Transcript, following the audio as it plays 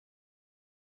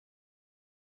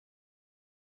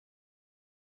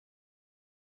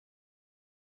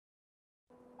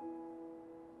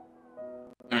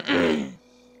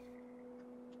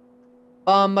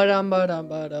Ba-dum, ba-dum,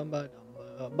 ba-dum,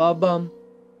 ba-dum, ba-bum.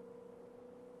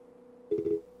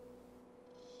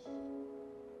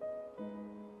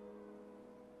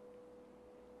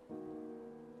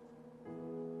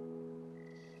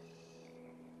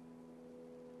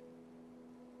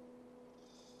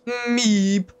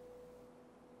 Meep.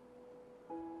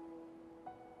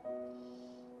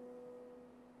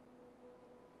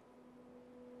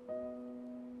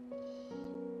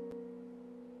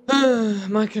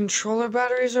 My controller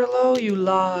batteries are low, you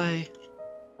lie.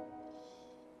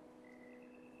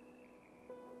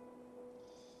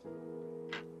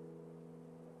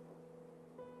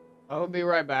 I'll be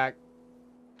right back.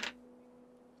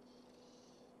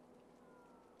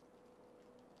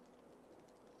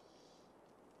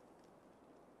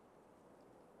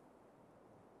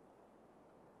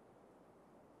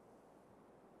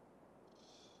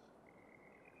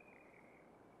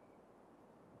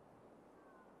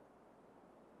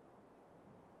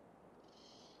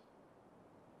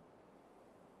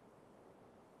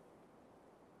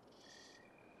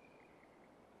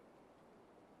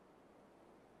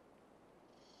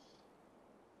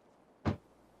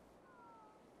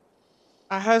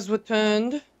 I has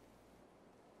returned.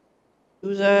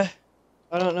 Who's I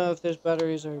don't know if those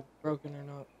batteries are broken or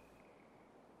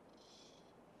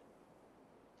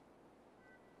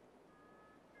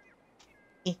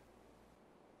not.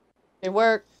 They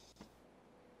work.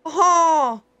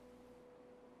 Oh!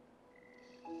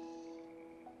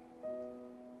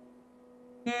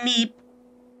 Meep.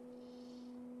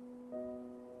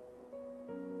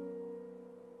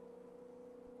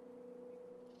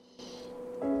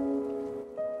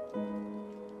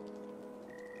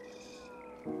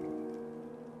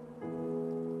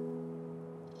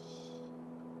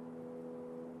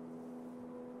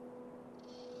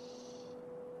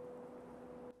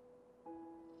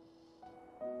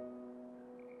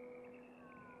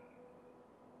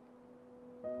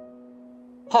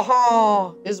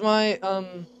 Haha! Is my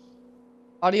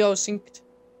audio synced?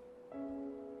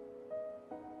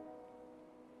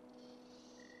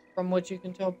 From what you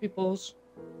can tell, peoples.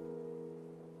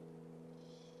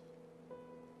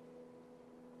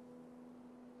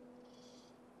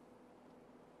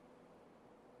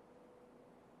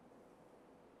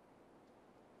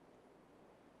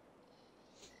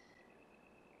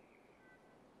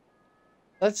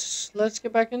 Let's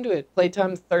get back into it.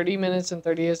 Playtime 30 minutes and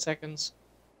 38 seconds.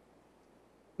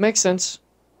 Makes sense.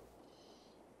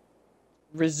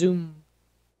 Resume.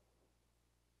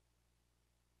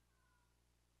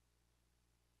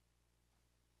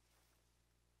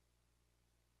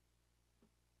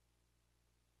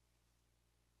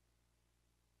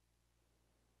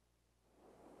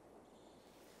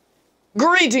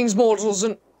 Greetings, mortals,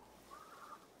 and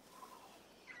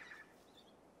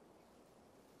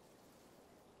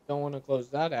don't want to close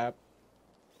that app.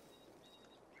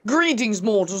 Greetings,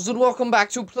 mortals, and welcome back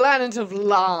to Planet of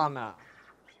Lana.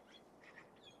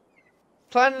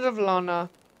 Planet of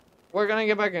Lana. We're gonna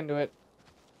get back into it.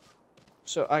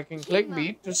 So I can click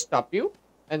B to stop you,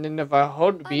 and then if I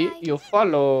hold B, you'll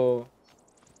follow.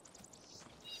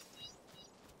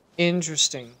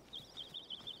 Interesting.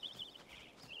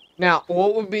 Now,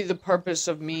 what would be the purpose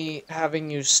of me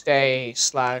having you stay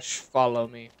 / follow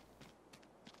me?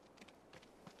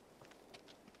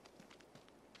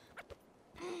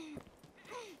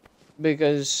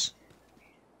 Because...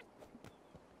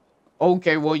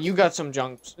 Okay, well, you got some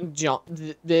jump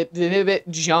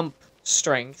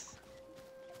strength.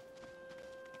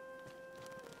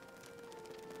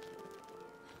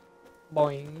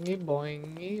 Boingy,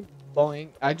 boingy, boing.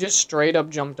 I just straight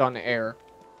up jumped on air.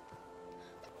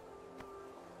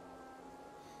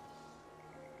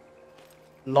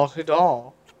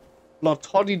 Lot-it-all.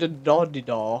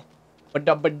 Lot-toddy-da-da-di-da.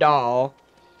 Ba-da-ba-da.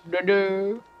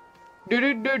 Do-do.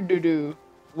 Do-do-do-do-do.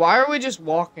 Why are we just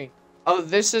walking? Oh,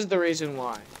 this is the reason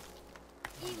why.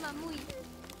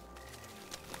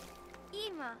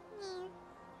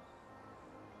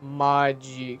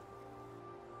 Magic.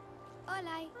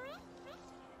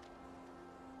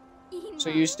 So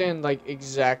you stand like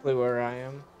exactly where I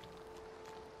am.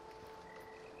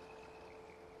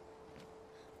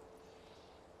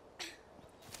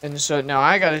 And so now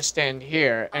I gotta stand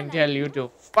here and tell you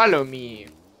to follow me.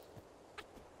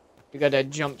 You got that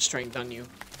jump strength on you.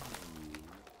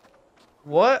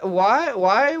 What?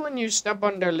 Why when you step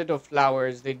on their little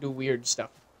flowers, they do weird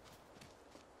stuff?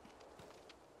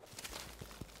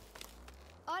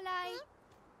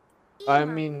 I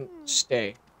mean,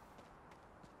 stay.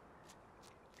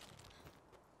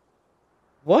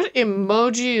 What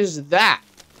emoji is that?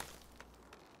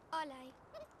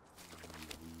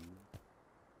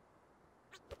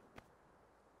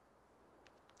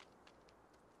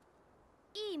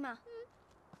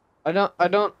 I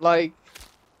don't like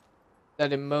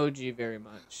that emoji very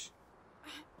much.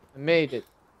 I made it.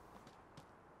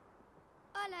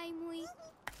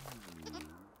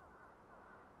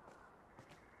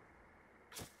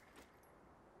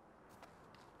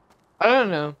 I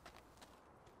don't know.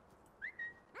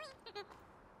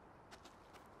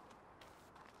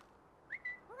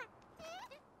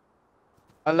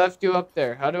 I left you up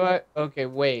there. How do I? Okay,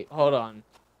 wait. Hold on.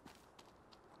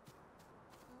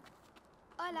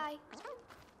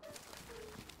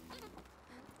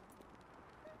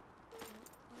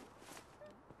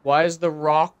 Why is the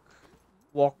rock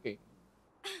walking?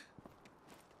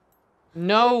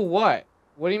 No, what?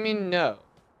 What do you mean no?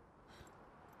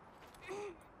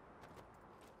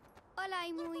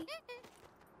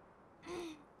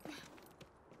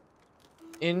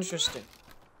 Interesting.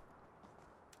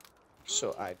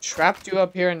 So I trapped you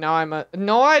up here and now I'm a...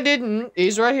 No, I didn't.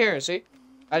 He's right here, see?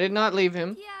 I did not leave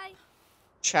him.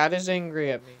 Chat is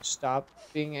angry at me. Stop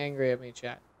being angry at me,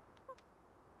 chat.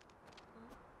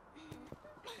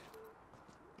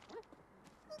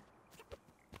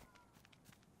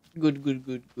 Good, good,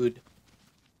 good, good.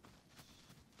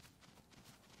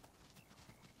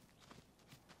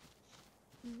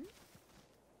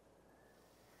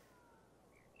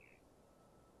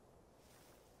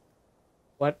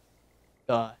 What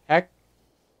the heck?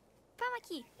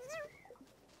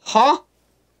 Huh?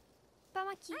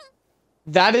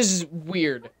 That is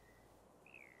weird.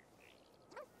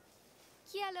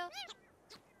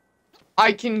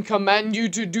 I can command you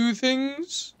to do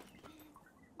things?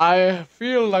 I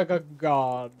feel like a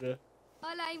god.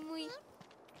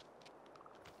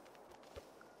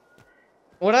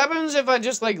 What happens if I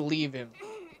just, like, leave him?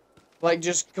 Like,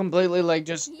 just completely, like,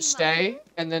 just stay,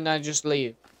 and then I just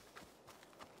leave?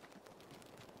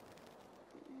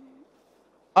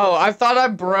 Oh, I thought I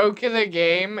broke the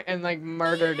game and, like,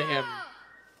 murdered him.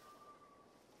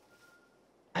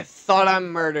 I thought I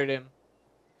murdered him.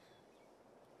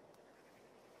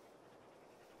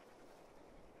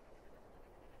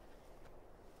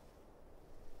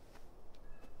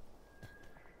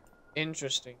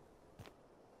 Interesting.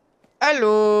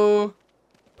 Hello.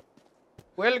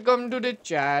 Welcome to the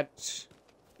chat,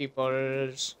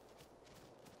 peoples.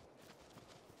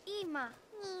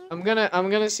 I'm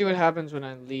gonna see what happens when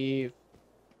I leave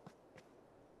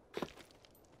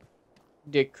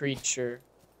the creature.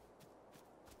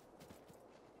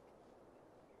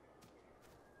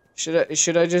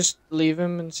 Should I just leave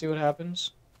him and see what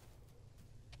happens?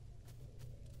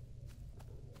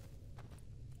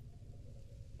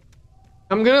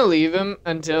 I'm gonna leave him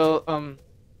until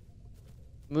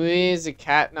Mui is a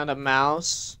cat, not a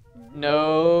mouse.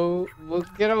 No, we'll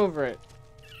get over it.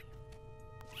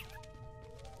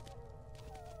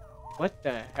 What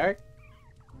the heck?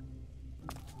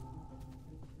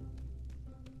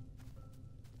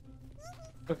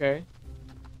 Okay.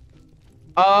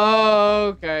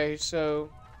 Oh, okay, so...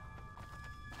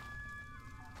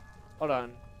 Hold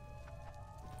on.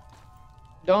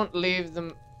 Don't leave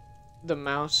the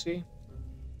mousey.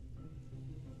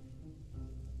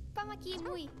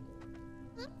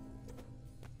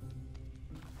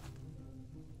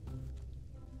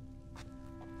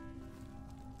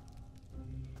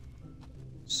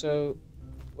 So,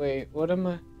 wait, what am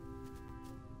I?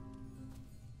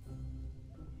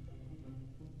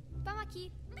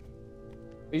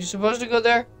 Are you supposed to go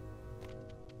there?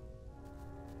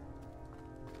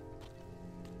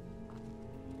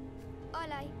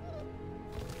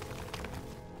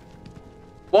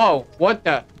 Whoa, what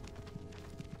the?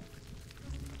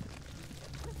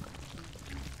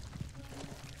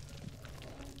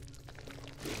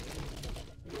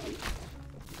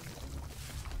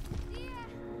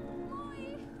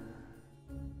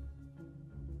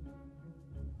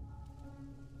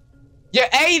 You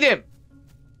ate him!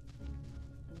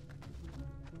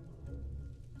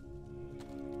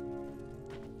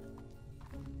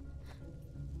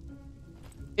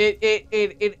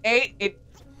 It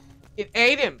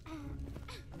ate him.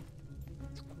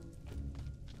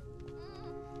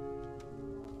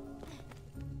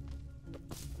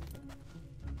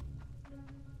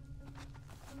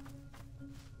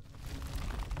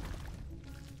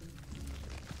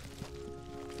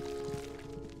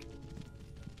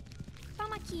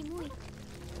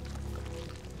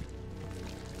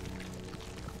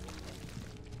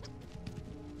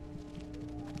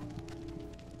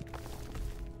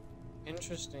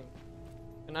 Interesting.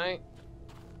 Can I?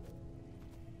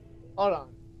 Hold on.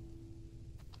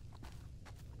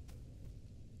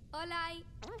 Hola.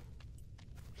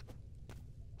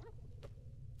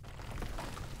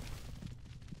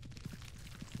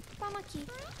 Vamos aqui.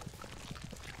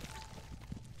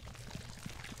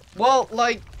 Well,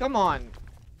 like, come on.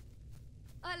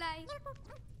 Olay.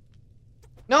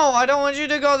 No, I don't want you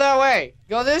to go that way.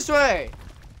 Go this way.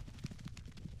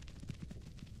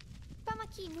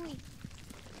 Pamaki muy.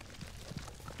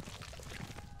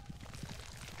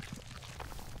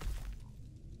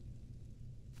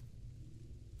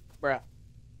 Bruh.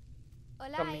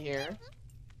 Olay. Come here.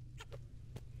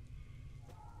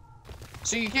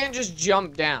 So you can't just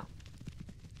jump down.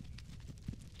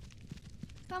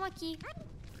 Pamaki.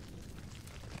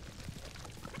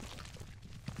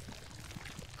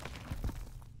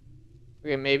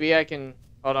 Okay, maybe I can...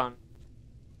 Hold on.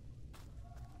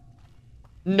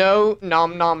 No,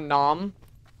 nom nom nom.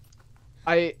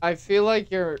 I feel like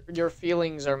your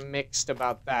feelings are mixed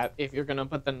about that if you're gonna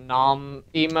put the nom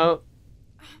emote.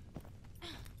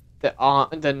 The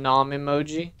nom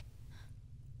emoji.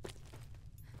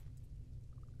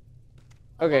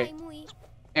 Okay. Olay muy.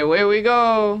 Away we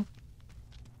go.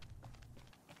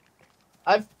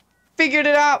 I've figured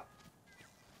it out.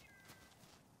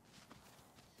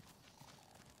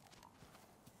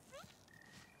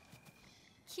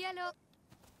 Hello.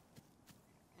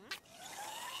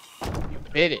 You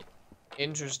bit it.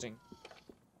 Interesting.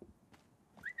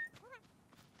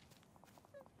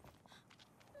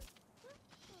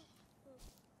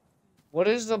 What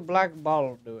is the black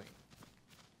ball doing?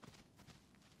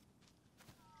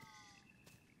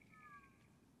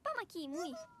 Pamaki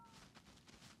muy.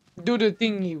 Do the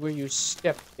thingy where you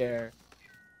step there.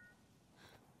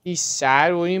 He's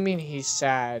sad? What do you mean he's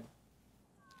sad?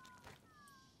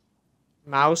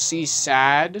 Mousy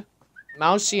sad?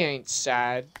 Mousy ain't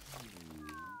sad.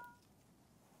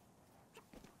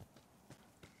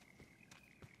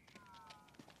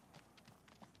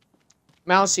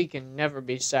 Mousy can never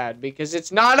be sad because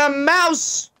it's not a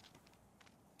mouse!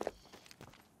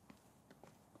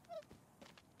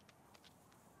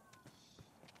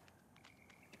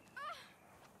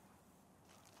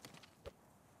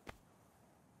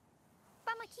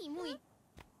 Pamaki muy.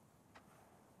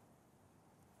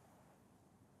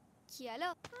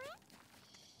 Hello.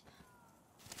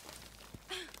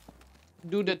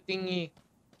 Do the thingy.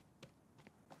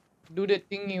 Do the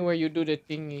thingy where you do the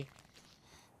thingy.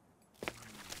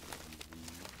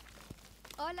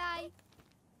 Olay.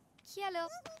 Hello.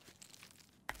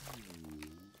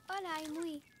 Olay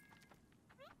muy.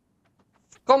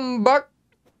 Come back,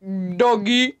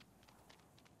 doggy.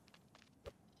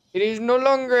 It is no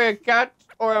longer a cat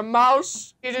or a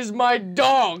mouse. It is my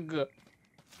dog.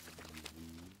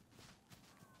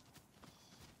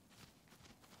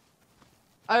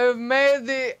 I have made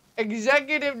the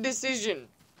executive decision.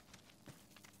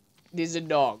 It is a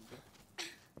dog.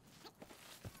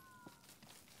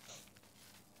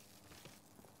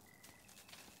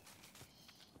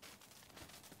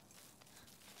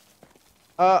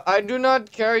 I do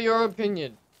not care your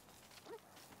opinion.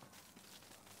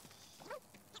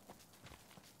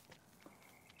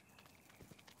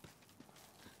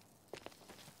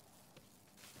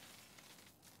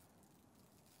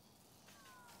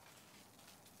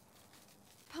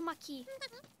 Pamaki.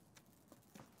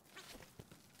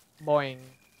 Boing.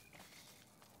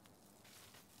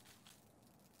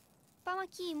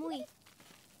 Pamaki muy.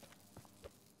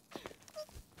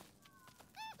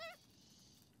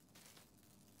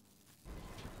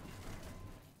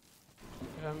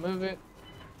 Can I move it?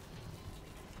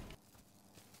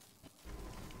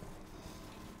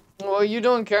 Well, you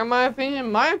don't care my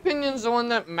opinion? My opinion's the one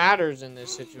that matters in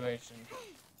this situation.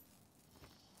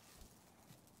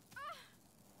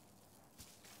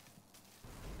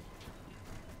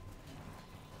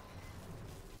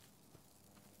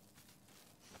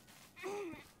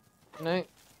 Can I...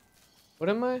 What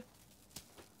am I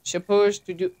supposed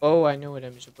to do? Oh, I know what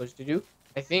I'm supposed to do.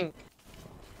 I think.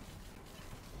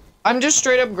 I'm just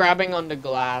straight up grabbing onto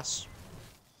glass.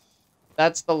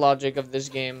 That's the logic of this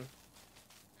game.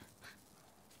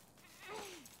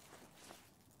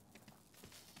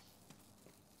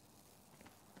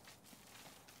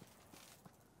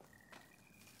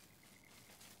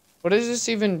 What does this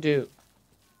even do?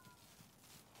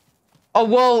 Oh,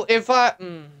 well, if I...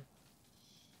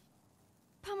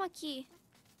 Pamaki.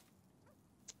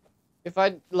 If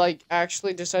I, like,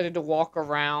 actually decided to walk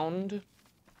around...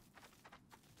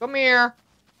 Come here.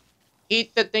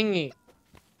 Eat the thingy.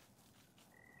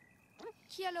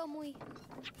 Hello muy.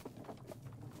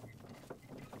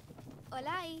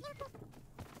 Olay.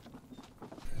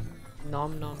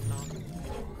 Nom nom nom.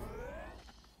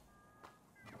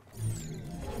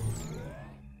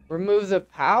 Remove the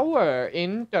power.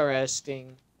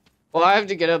 Interesting. Well, I have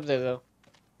to get up there, though.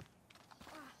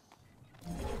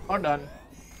 Hold on.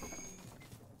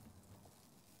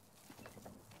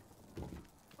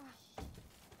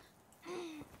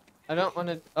 I don't want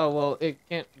to... Oh, well, it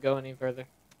can't go any further.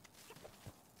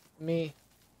 Me.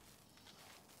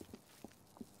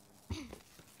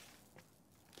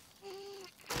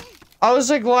 I was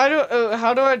like,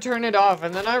 how do I turn it off?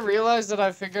 And then I realized that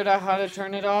I figured out how to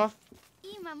turn it off.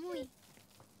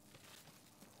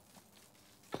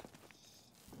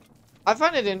 I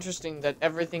find it interesting that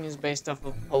everything is based off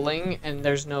of pulling and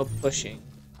there's no pushing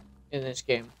in this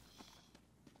game.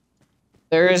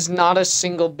 There is not a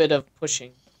single bit of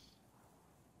pushing.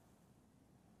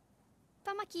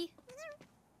 Toma aqui.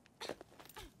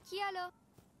 Kialo.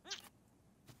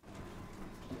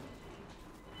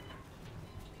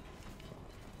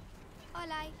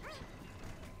 Olá.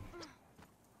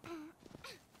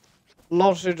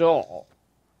 Not at all.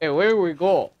 Hey, where we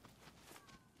go?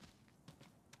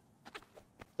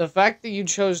 The fact that you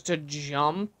chose to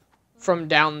jump from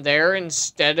down there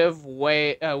instead of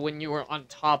when you were on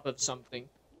top of something.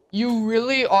 You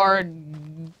really are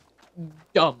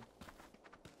dumb.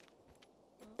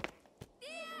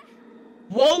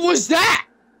 What was that?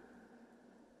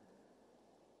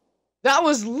 That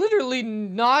was literally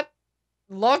not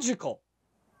logical.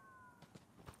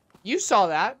 You saw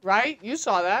that, right? You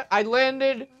saw that. I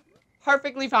landed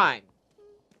perfectly fine.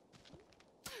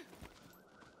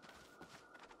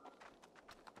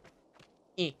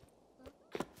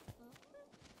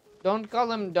 Don't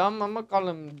call him dumb. I'm gonna call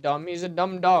him dumb. He's a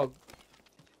dumb dog.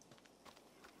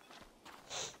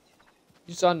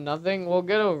 You saw nothing? Well,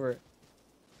 get over it.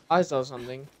 I saw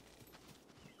something.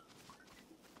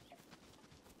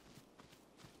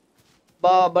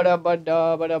 Ba ba da ba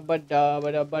da ba da ba da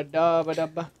ba da ba da ba da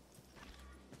ba.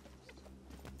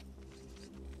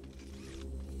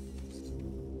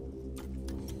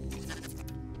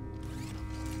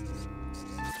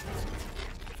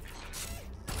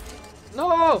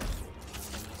 No!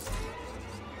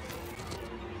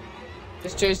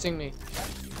 It's chasing me.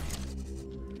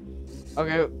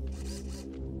 Okay.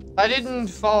 I didn't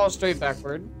fall straight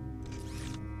backward.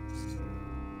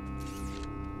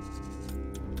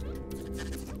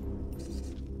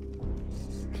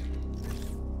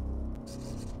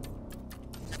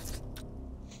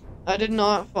 I did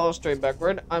not fall straight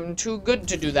backward. I'm too good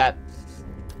to do that.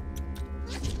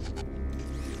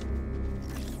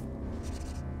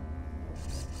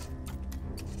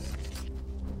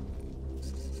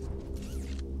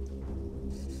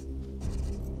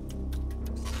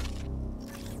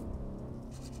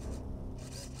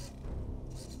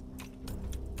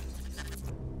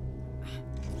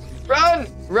 Run!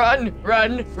 Run!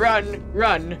 Run! Run!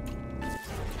 Run!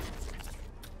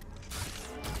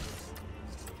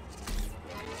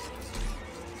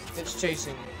 It's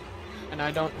chasing me, and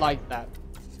I don't like that.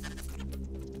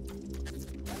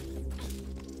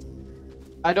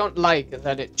 I don't like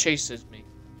that it chases me.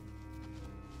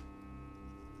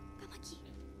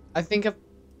 I think of...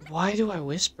 Why do I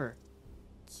whisper?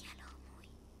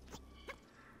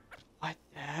 What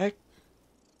the heck?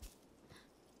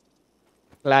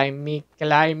 Climb me,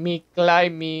 climb me,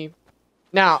 climb me.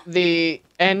 Now, the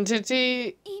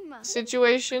entity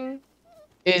situation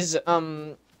is,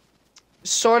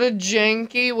 sort of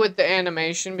janky with the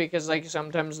animation because, like,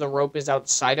 sometimes the rope is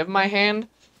outside of my hand.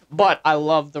 But I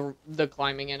love the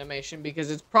climbing animation because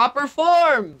it's proper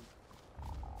form!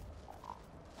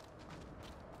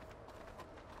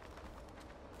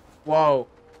 Whoa.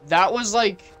 That was,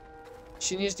 like...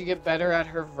 She needs to get better at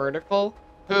her vertical.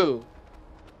 Who?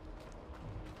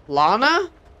 Lana?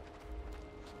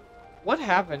 What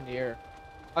happened here?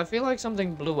 I feel like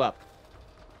something blew up.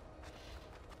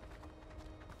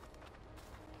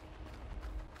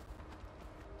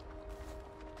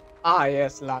 Ah,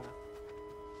 yes, Lana.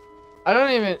 I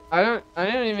don't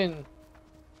even,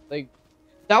 like,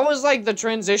 that was like the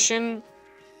transition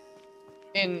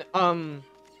in,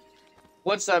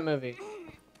 what's that movie?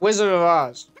 Wizard of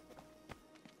Oz.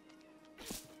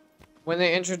 When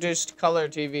they introduced color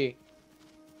TV.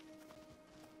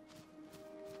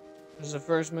 It was the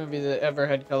first movie that ever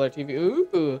had color TV.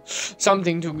 Ooh,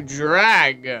 something to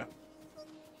drag.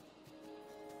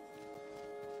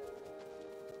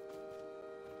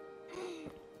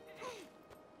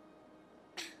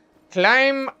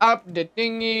 Climb up the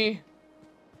thingy.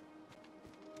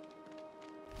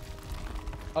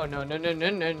 Oh, no, no, no, no,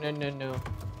 no, no, no, no.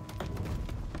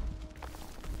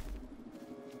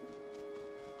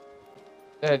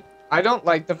 I don't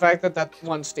like the fact that that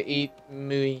wants to eat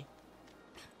me.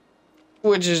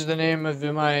 Which is the name of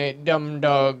my dumb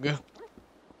dog.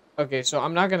 Okay, so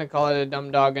I'm not gonna call it a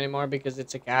dumb dog anymore because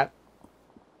it's a cat.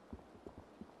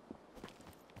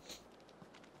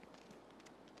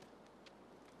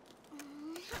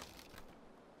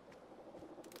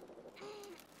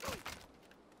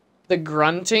 The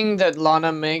grunting that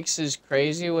Lana makes is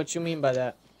crazy. What you mean by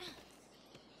that?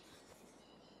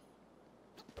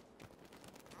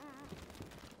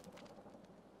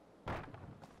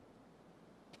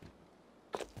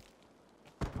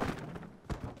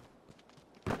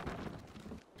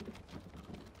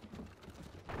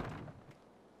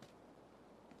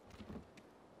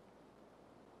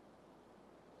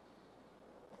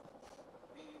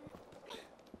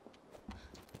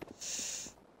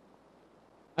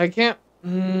 I can't.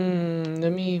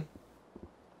 Let me.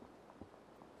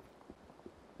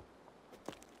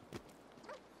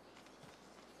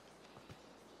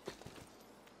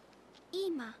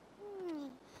 Ima.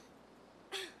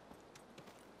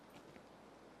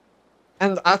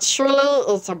 And actually,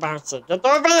 it's about to get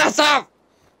over yourself!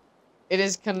 It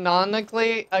is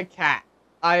canonically a cat.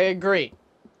 I agree.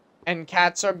 And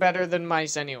cats are better than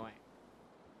mice anyway.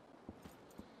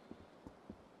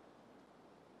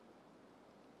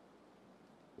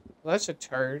 Well, that's a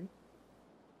turd.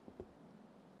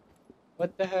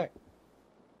 What the heck?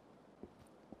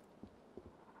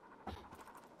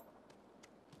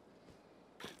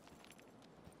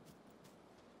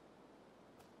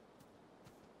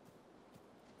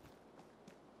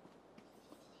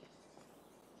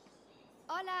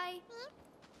 Olay.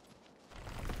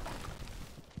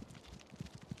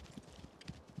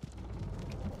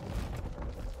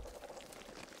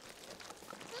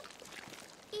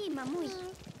 Ima muy.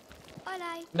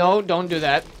 Olay. No, don't do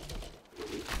that.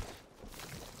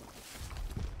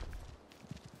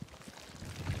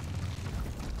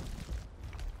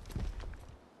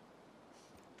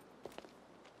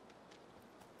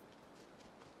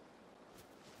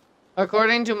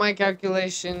 According to my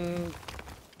calculation,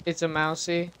 it's a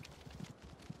mousey.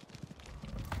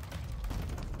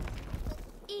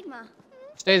 Ima.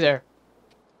 Stay there.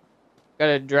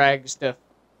 Gotta drag stuff.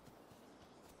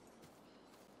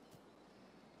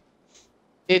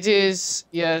 It is,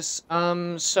 yes,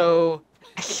 so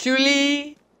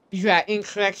actually, you are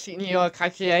incorrect in your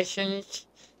calculations.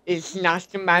 It's not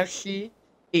a mousey.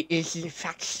 It is, in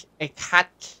fact, a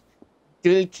cat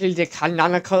due to the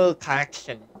canonical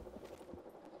correction.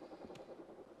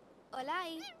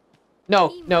 Olay.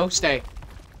 No, stay.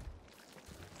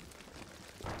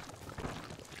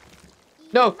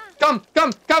 No, come!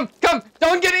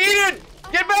 Don't get eaten!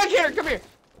 Get back here, come here!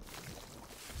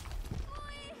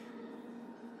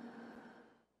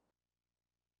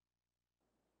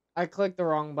 I clicked the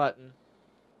wrong button.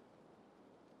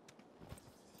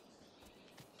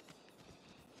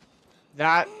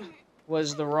 That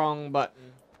was the wrong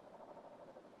button.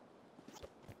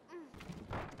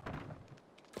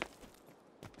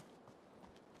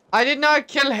 I did not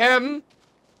kill him!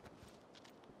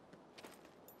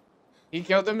 He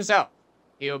killed himself.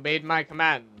 He obeyed my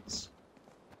commands.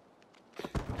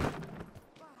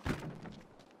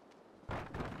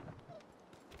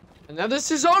 And that is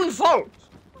his own fault!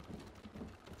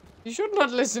 He should not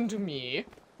listen to me.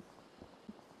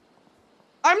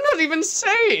 I'm not even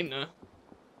sane!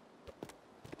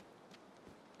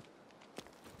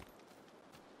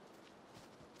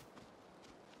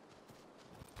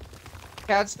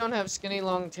 Cats don't have skinny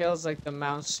long tails like the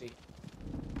mousey.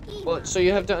 Well, so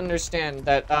you have to understand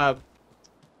that,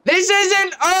 this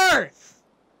isn't Earth!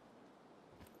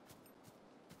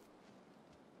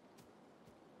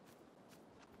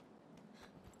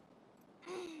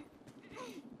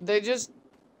 They just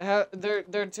have,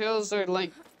 their tails are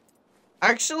like,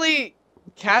 actually,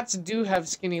 cats do have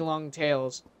skinny long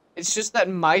tails. It's just that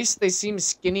mice, they seem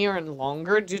skinnier and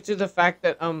longer due to the fact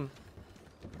that,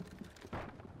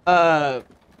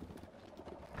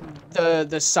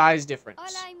 the size difference.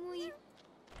 Olay muy.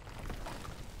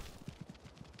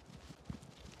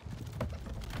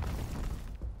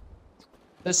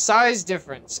 The size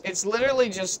difference. It's literally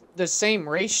just the same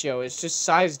ratio. It's just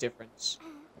size difference.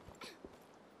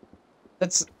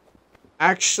 That's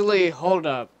actually, hold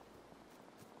up.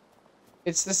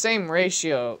 It's the same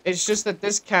ratio. It's just that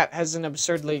this cat has an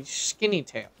absurdly skinny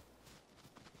tail.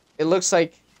 It looks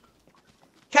like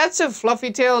cats have fluffy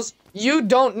tails. You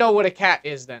don't know what a cat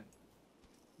is then.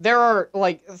 There are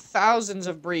like thousands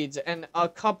of breeds and a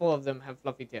couple of them have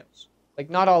fluffy tails. Like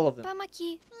not all of them.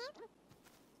 Pamaki.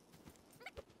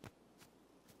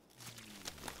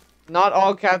 Not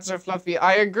all cats are fluffy.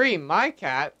 I agree. My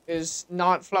cat is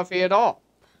not fluffy at all.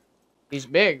 He's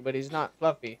big, but he's not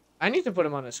fluffy. I need to put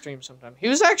him on a stream sometime. He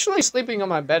was actually sleeping on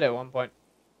my bed at one point.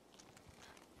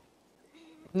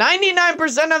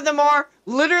 99% of them are.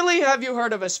 Literally, have you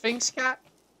heard of a Sphinx cat?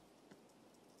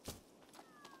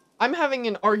 I'm having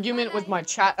an argument with my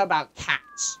chat about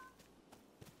cats.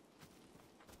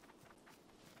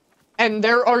 And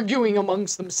they're arguing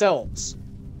amongst themselves.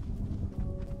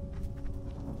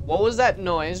 What was that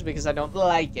noise? Because I don't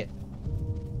like it.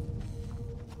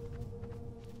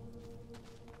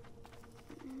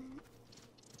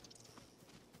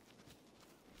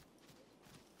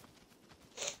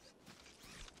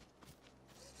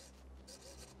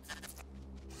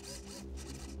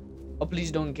 Oh,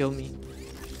 please don't kill me.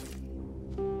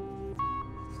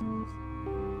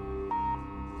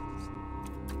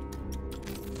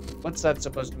 What's that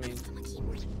supposed to mean?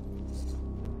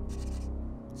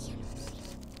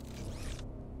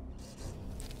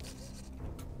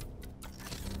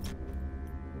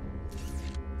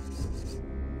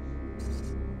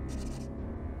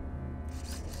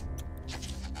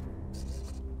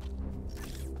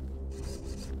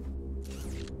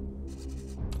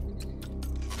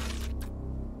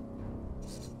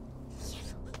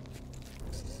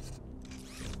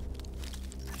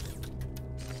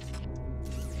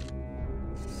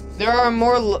 There are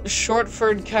more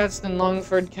short-furred cats than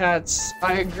long-furred cats.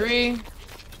 I agree.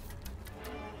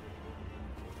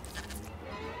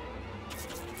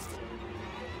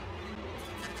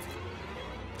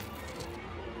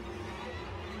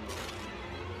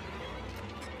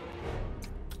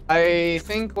 I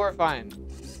think we're fine.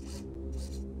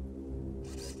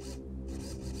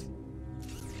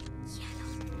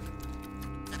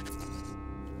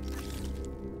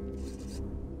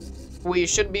 We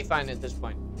should be fine at this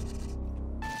point.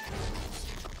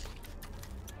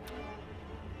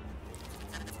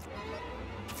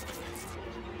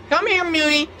 Come here,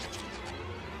 Mui.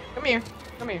 Come here.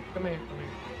 Come here. Come here. Come here.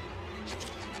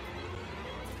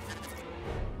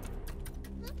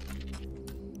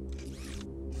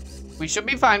 We should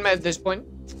be fine at this point.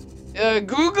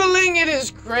 Googling it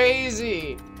is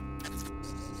crazy.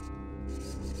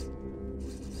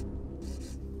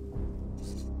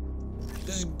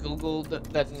 Just Googled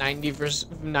that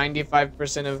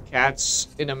 95% of cats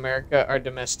in America are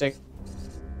domestic.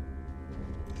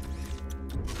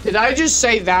 Did I just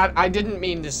say that? I didn't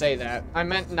mean to say that. I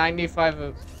meant 95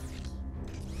 of...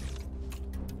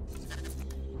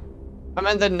 I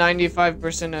meant that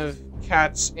 95% of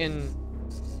cats in...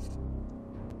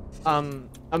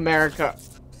 America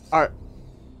are...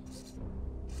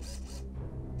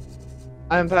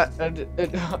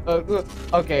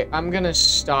 okay, I'm gonna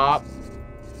stop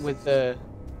with the...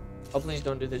 Oh, please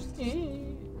don't do this.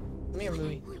 Come here,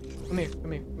 Louie. Come here,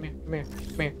 come here, come here, come here,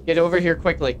 come here. Get over here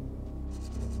quickly.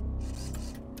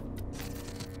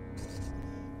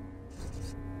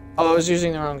 Oh, I was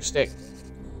using the wrong stick.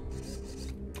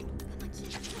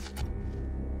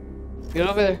 Get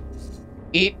over there.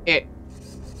 Eat it.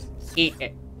 Eat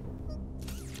it.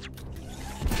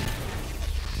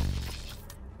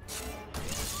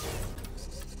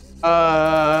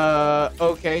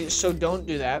 Okay, so don't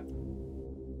do that.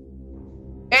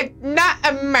 It's not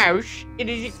a mouse, it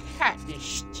is a cat, you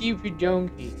stupid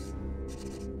donkey.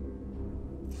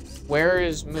 Where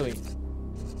is Mui?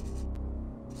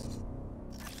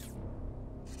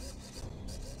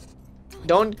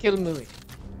 Don't kill Mui.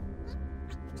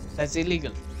 That's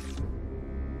illegal.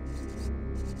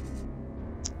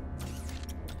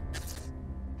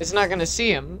 It's not gonna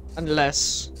see him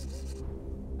unless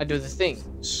I do the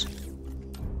things.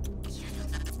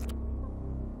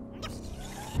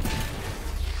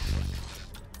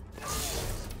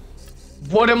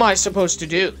 What am I supposed to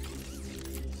do?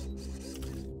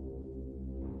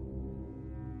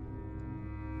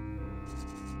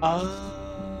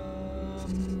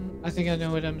 I think I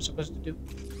know what I'm supposed to do.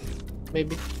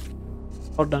 Maybe.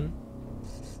 Hold on.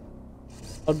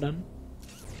 Hold on.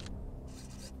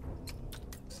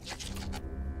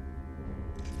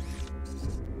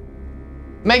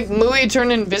 Make Mui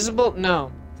turn invisible?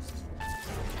 No.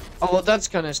 Oh, well, that's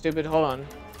kind of stupid. Hold on.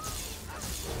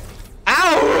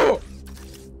 Ow!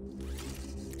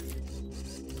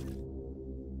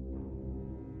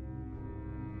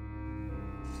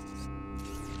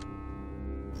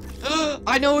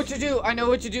 I know what to do. I know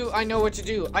what to do. I know what to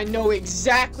do. I know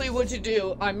exactly what to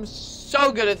do. I'm so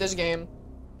good at this game.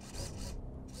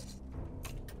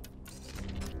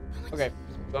 Okay,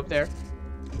 go up there.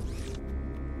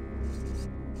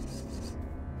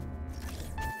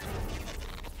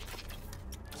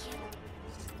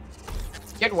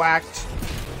 Get whacked.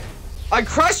 I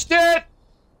crushed it!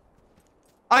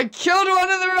 I killed one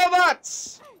of the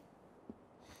robots!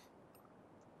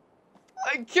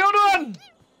 I killed one!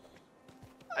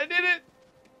 I did it!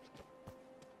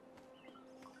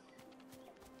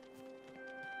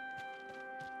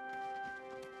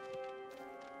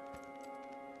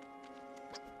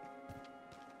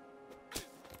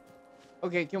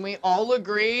 Okay, can we all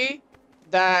agree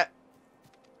that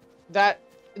the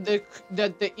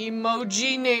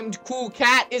emoji named Cool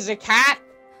Cat is a cat?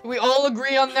 Can we all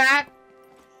agree on that?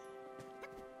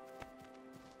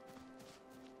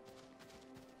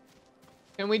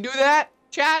 Can we do that,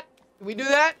 chat? Can we do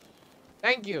that?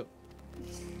 Thank you.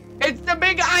 It's the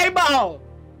big eyeball!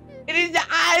 It is the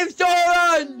eye of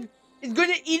Sauron! It's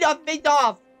gonna eat our face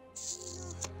off!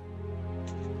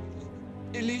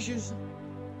 Delicious.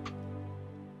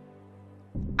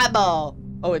 Eyeball!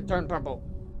 Oh, it turned purple.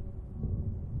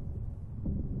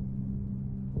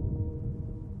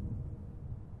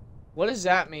 What does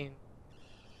that mean?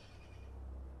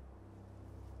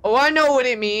 Oh, I know what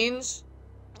it means.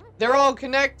 They're all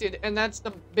connected, and that's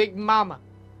the Big Mama.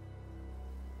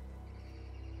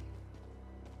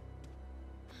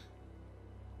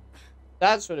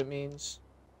 That's what it means.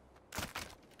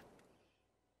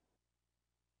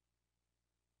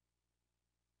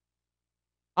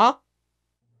 Huh?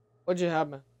 What'd you have,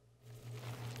 man?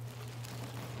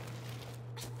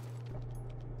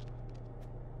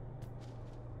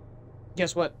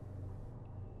 Guess what?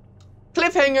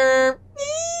 Cliffhanger!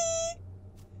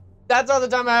 That's all the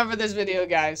time I have for this video,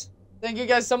 guys. Thank you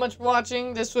guys so much for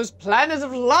watching. This was Planet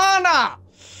of Lana!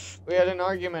 We had an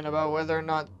argument about whether or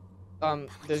not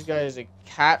this guy is a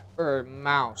cat or a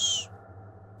mouse.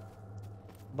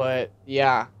 But,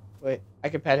 yeah. Wait, I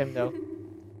can pet him, though.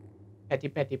 Petty,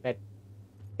 petty, pet.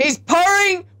 He's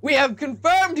purring! We have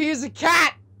confirmed he is a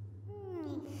cat!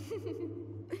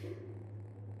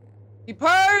 He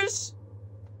purrs!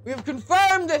 We have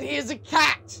confirmed that he is a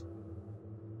cat!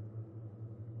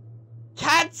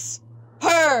 Cats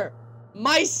purr!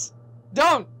 Mice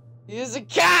don't! He is a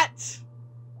cat!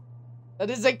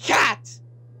 That is a cat!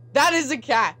 That is a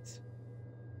cat!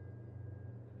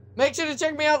 Make sure to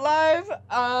check me out live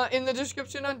in the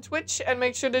description on Twitch, and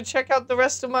make sure to check out the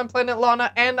rest of my Planet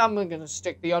Lana, and I'm gonna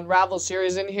stick the Unravel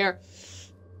series in here.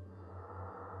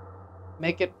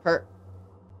 Make it purr.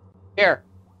 Here.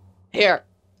 Here.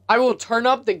 I will turn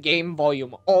up the game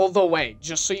volume all the way,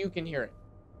 just so you can hear it.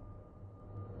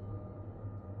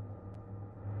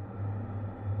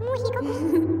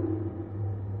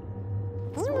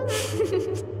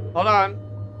 Hold on.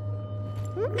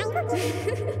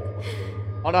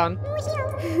 Hold on.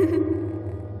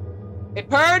 It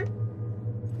purred.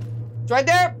 It's right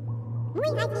there.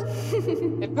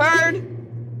 It purred.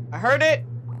 I heard it.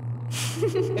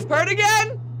 It purred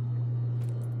again.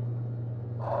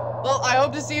 Well, I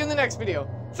hope to see you in the next video.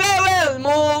 Farewell,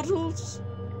 mortals!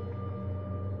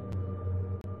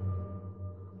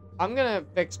 I'm gonna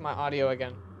fix my audio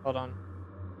again. Hold on.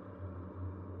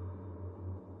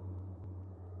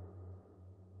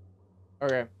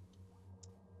 Okay.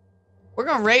 We're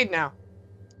gonna raid now.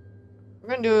 We're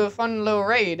gonna do a fun little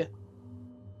raid.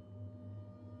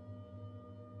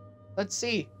 Let's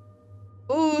see.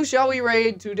 Who shall we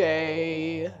raid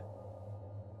today?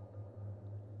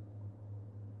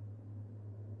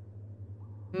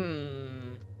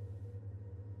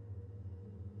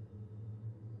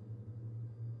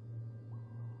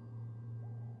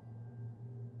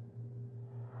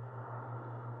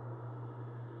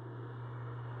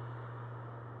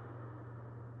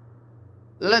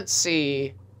 Let's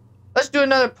see. Let's do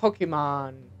another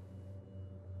Pokemon.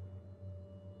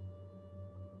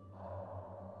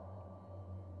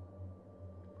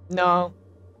 No.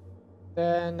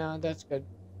 No, that's good.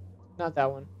 Not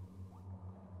that one.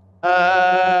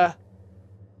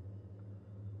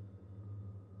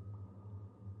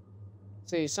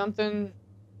 See, something.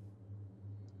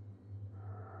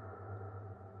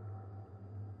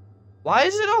 Why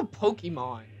is it all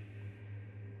Pokemon?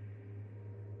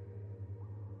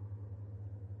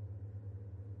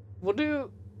 We'll do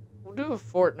a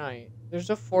Fortnite. There's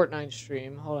a Fortnite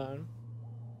stream. Hold on.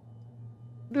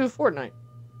 We'll do a Fortnite.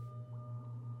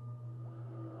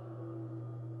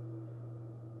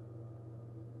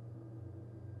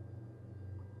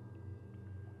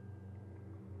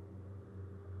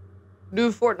 Do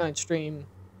a Fortnite stream.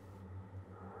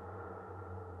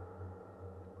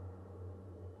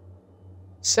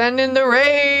 Send in the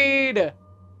raid!